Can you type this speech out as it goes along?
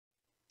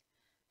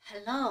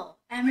Hello,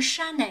 I'm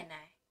Shanene.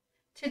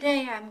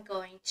 Today I'm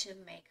going to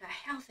make a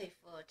healthy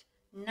food,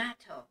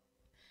 natto,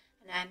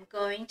 and I'm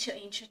going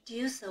to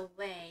introduce a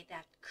way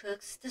that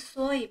cooks the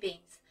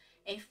soybeans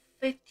in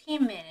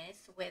 15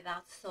 minutes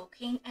without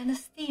soaking and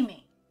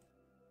steaming.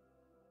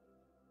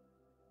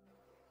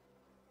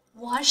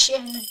 Wash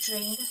and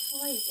drain the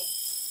soybeans.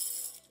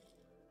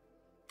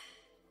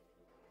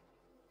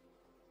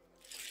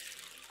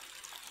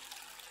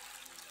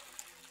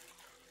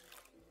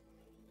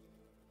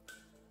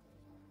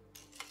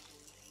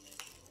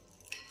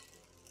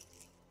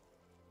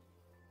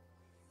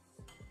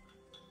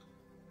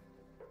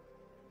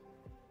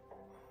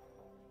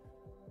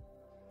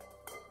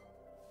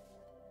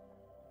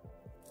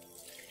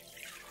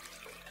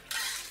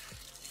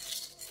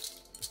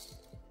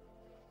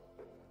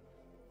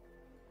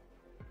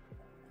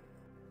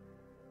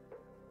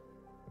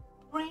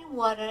 Bring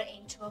water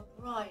into a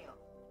broil.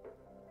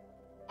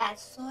 Add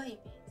soybeans.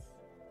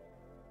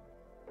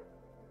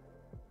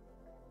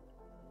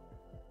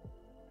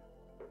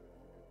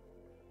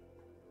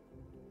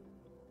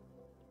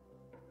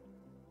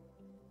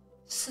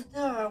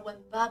 Stir when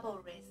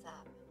bubbles rise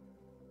up.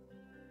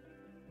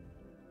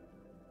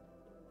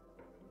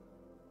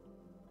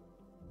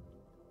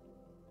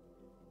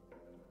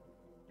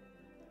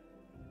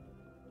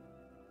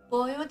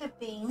 Boil the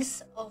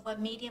beans over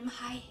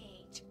medium-high heat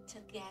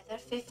together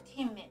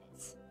 15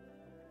 minutes.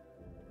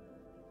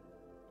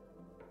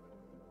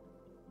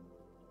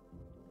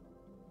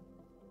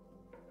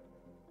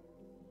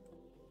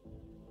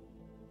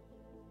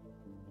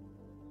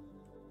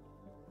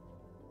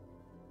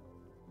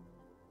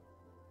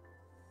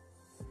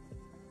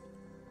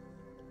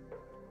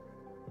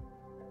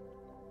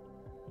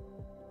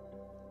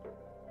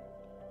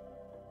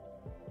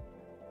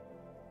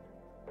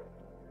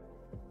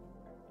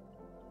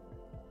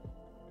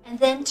 And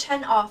then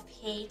turn off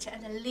heat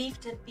and leave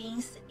the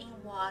beans in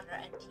water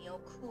until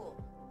cool.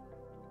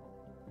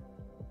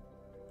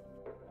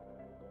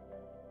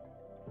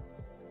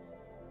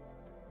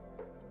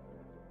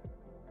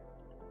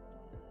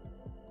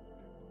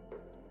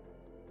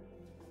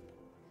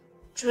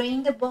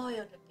 Drain the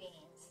boiled beans.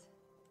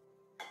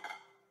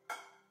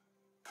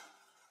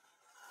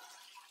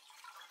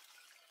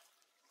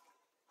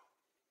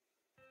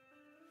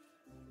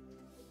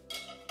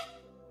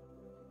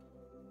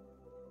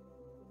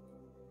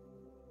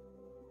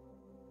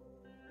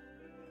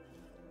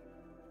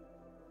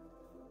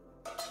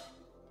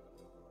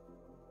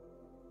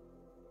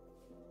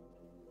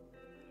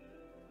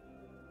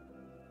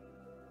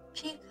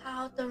 Pick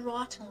out the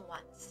rotten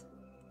ones.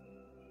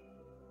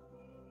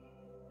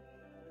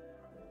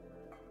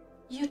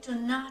 You do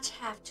not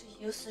have to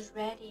use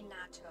ready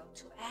natto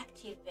to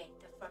activate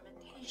the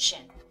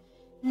fermentation.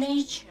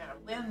 Nature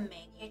will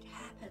make it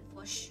happen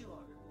for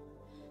sure.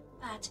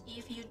 But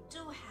if you do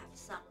have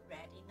some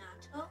ready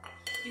natto,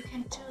 you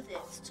can do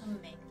this to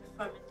make the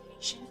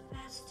fermentation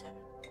faster.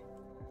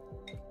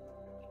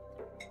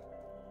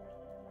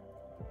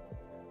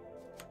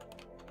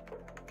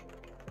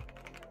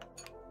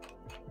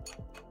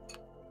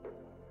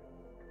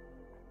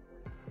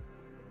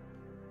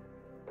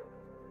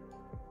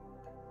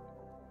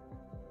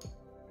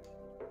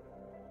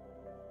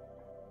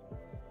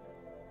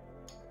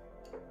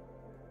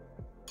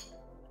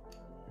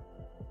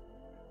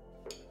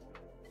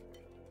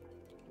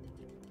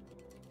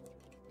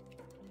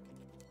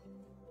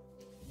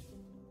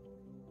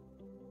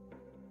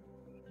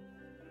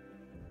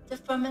 The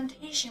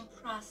fermentation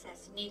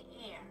process needs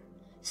air,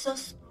 so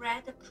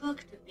spread the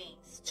cooked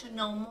beans to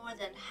no more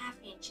than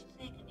 ½ inch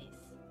thickness.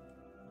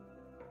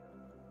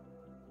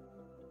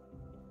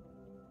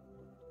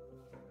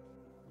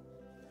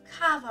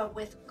 Cover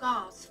with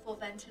gauze for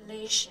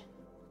ventilation.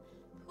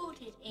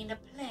 Put it in a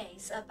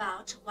place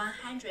about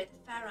 100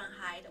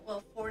 Fahrenheit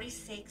or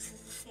 46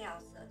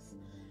 Celsius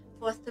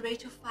for 3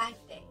 to 5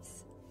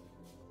 days.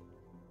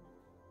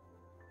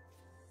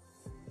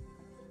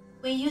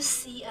 When you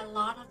see a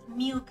lot of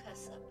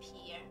mucus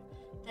appear,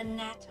 the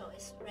natto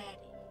is ready.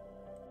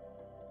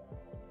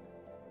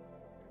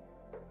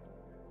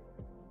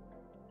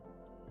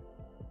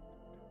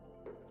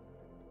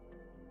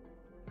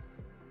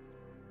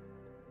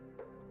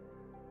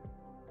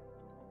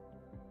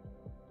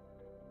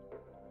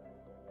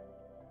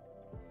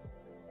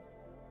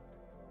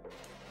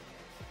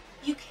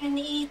 You can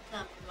eat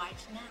them right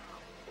now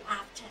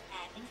after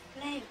adding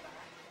flavor,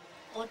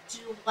 or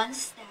do one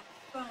step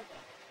further.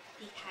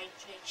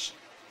 Dehydration.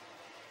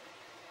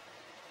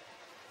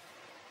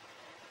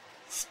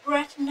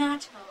 Spread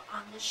natto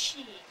on the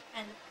sheet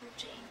and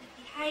put in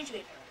the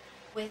dehydrator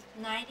with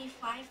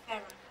 95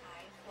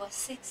 Fahrenheit for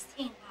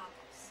 16 hours.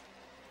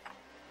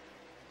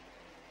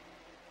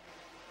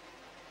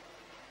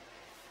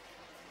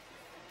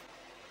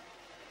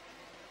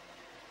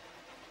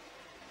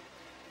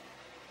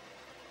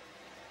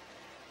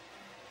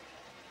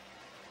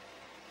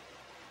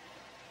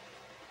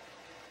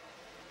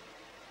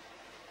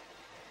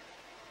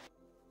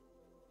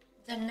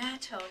 The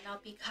natto now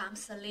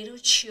becomes a little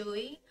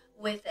chewy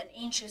with an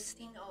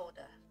interesting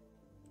odor.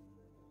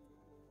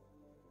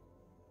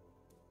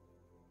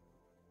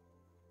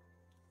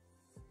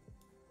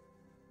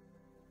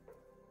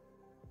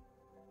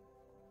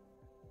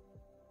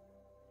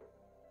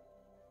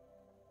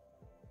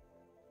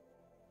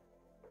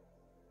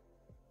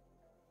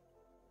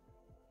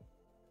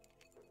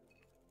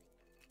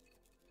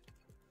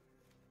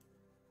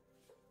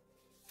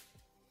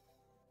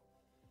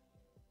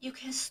 You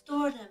can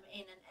store them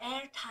in an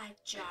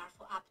airtight jar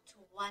for up to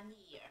 1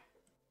 year.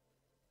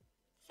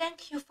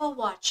 Thank you for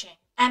watching.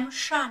 I'm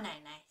Sha Nai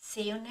Nai.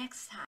 See you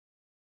next time.